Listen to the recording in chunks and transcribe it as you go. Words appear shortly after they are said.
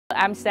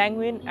I'm Sang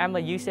Nguyen. I'm a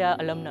UCR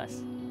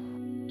alumnus.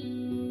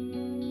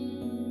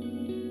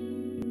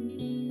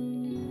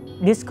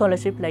 This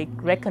scholarship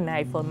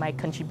recognize for my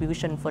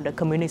contribution for the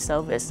community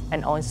service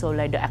and also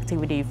the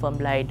activity from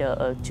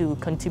to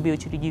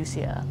contribute to the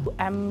UCR.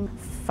 I'm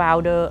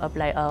founder of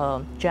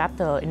a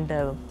chapter in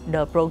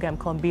the program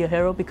called Be a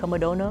Hero, Become a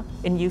Donor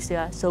in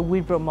UCR. So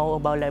we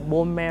promote about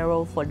bone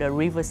marrow for the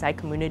Riverside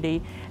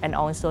community and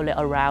also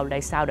around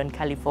Southern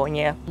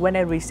California. When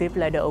I received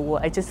the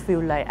award, I just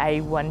feel like I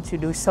want to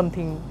do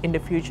something in the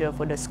future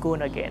for the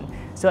school again.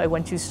 So I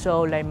want to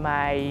show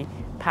my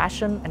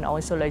passion and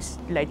also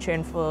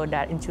transfer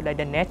that into the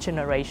next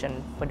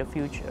generation for the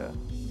future.